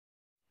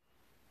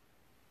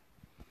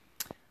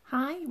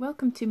Hi,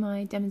 welcome to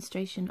my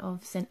demonstration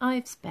of St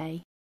Ives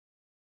Bay.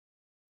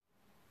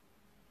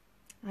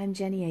 I'm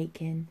Jenny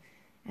Aitken,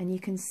 and you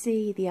can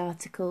see the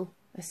article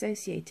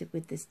associated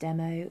with this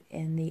demo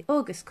in the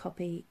August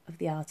copy of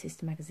the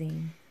Artist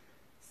magazine.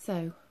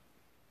 So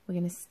we're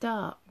going to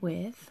start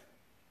with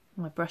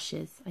my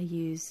brushes. I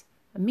use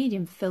a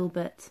medium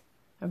filbert,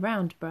 a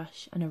round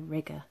brush and a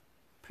rigger,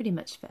 pretty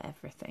much for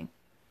everything.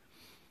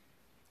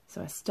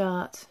 So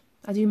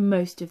I do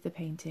most of the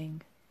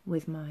painting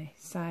with my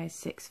size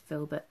 6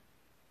 filbert.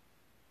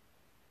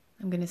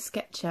 I'm going to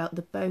sketch out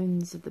the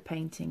bones of the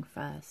painting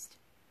first.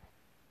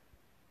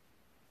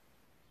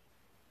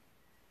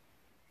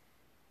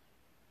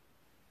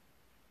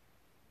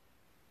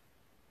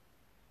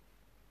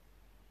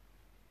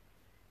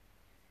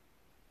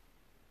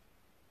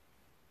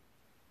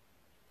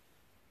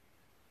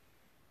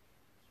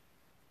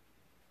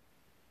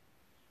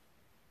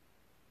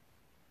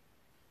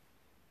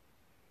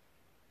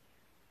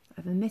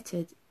 I've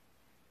omitted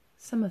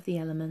some of the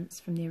elements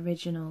from the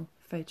original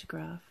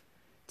photograph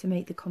to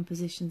make the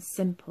composition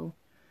simple,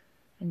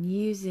 and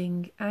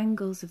using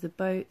angles of the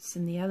boats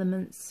and the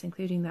elements,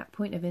 including that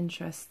point of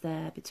interest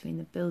there between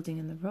the building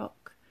and the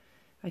rock,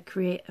 I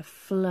create a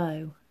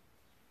flow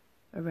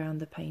around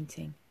the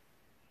painting.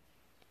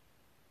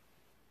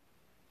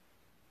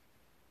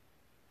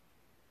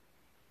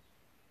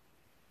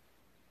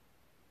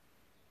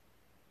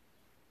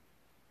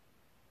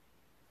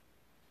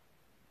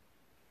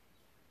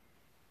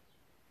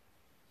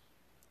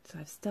 So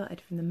I've started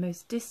from the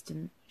most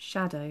distant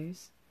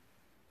shadows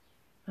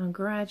and I'm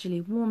gradually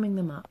warming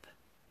them up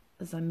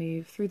as I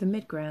move through the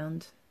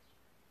midground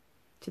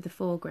to the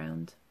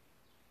foreground.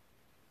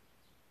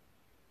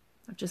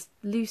 I've just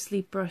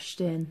loosely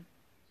brushed in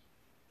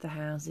the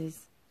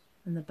houses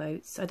and the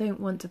boats. I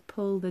don't want to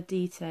pull the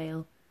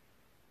detail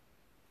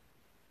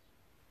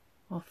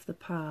off the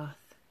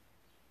path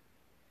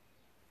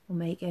or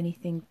make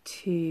anything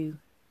too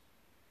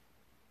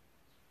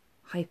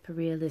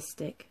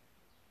hyper-realistic.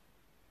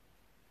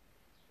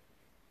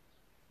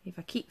 If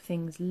I keep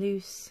things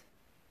loose,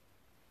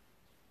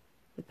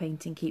 the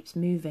painting keeps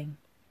moving.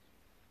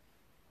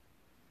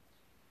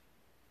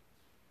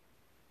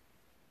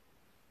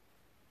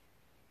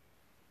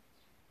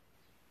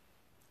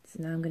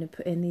 So now I'm going to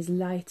put in these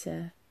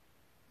lighter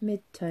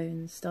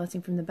mid-tones,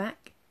 starting from the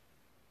back,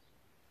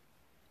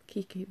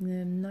 keeping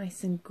them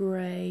nice and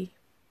grey,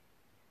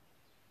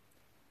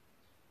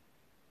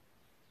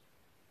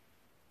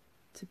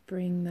 to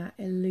bring that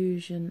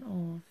illusion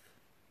of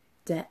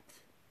depth,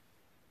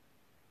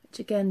 which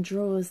again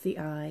draws the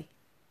eye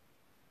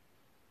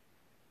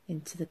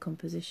into the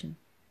composition.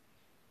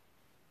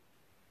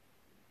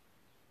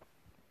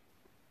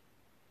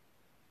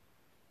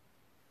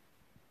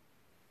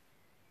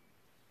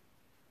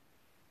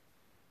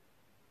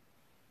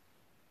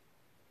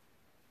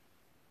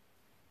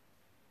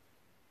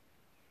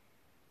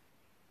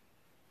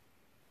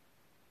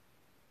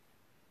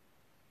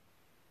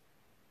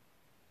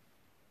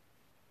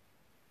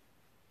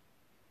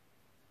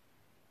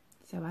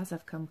 So as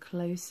I've come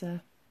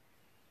closer,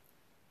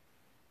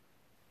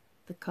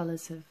 the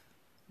colours have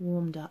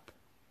warmed up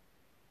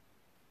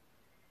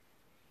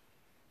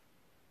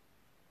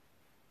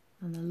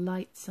and the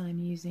lights I'm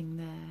using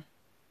there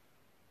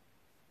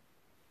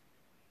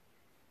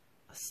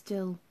are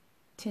still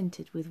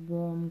tinted with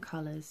warm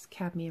colours,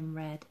 cadmium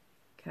red,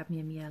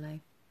 cadmium yellow.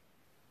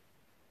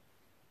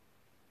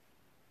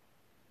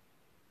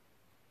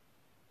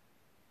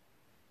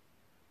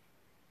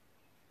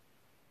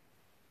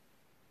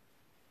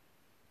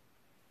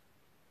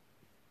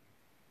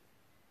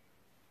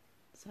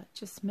 So I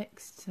just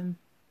mixed some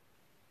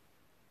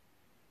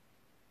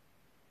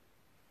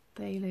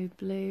phthalo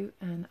blue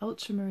and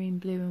ultramarine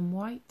blue and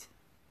white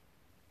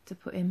to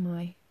put in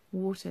my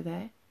water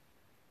there.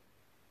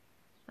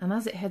 And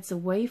as it heads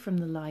away from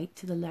the light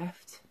to the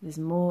left, there's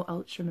more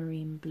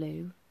ultramarine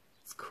blue.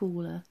 It's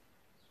cooler,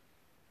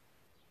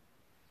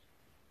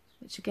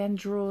 which again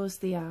draws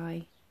the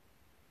eye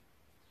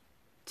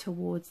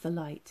towards the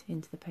light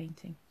into the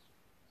painting.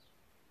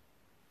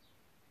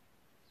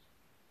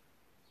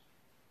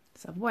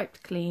 So I've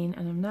wiped clean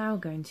and I'm now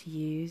going to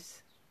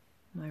use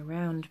my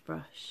round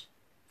brush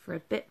for a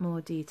bit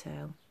more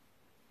detail,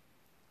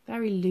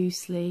 very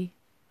loosely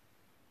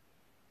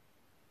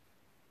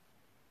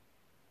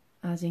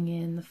adding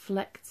in the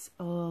flecks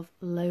of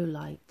low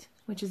light,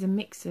 which is a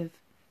mix of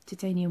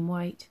titanium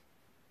white,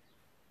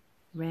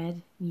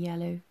 red,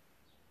 yellow,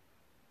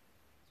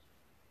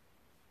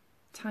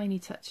 tiny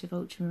touch of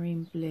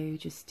ultramarine blue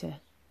just to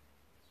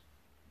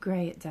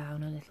grey it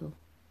down a little.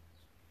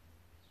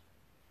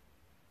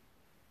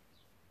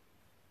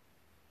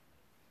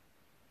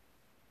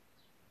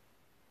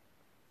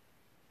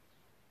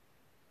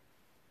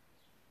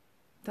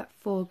 That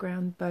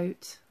foreground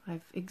boat,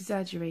 I've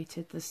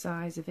exaggerated the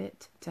size of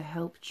it to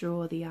help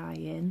draw the eye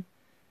in.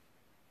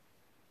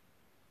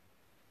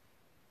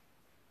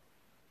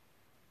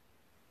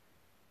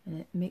 And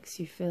it makes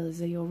you feel as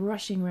though you're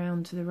rushing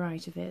round to the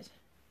right of it,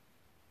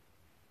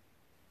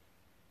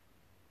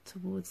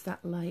 towards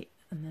that light,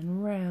 and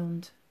then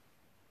round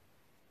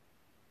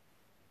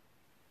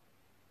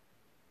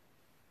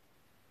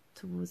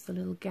towards the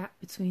little gap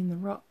between the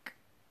rock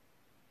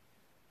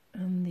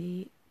and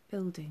the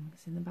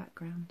buildings in the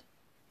background.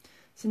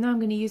 So now I'm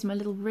going to use my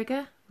little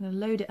rigger. I'm going to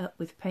load it up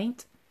with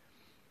paint.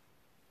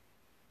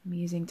 I'm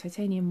using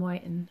titanium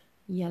white and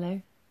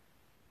yellow.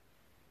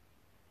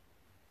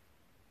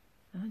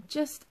 I'm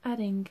just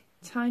adding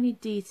tiny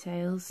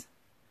details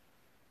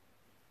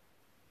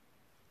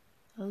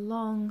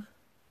along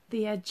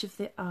the edge of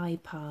the eye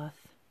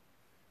path,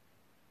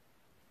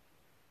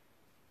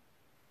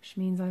 which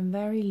means I'm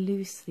very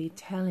loosely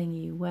telling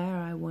you where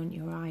I want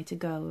your eye to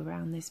go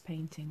around this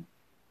painting.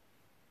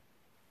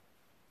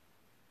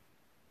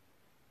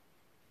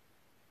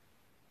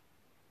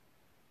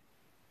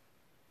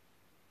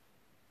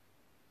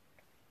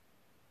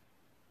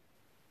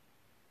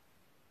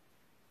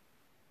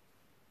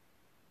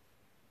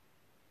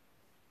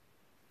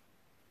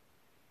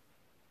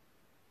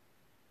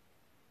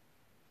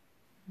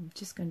 I'm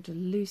just going to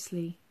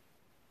loosely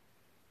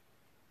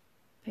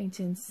paint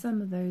in some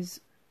of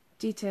those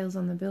details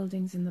on the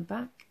buildings in the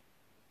back,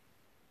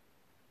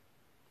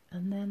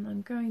 and then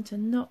I'm going to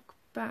knock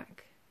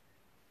back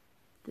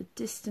the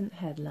distant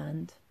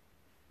headland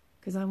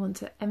because I want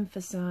to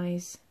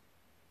emphasize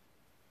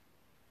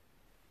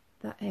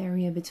that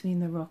area between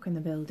the rock and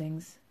the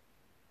buildings,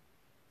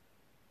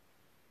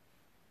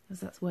 because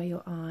that's where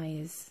your eye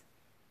is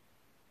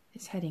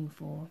heading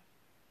for.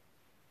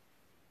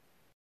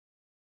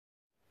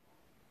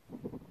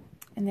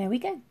 And there we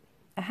go,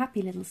 a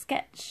happy little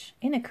sketch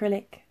in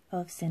acrylic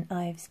of St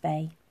Ives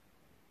Bay.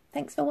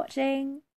 Thanks for watching.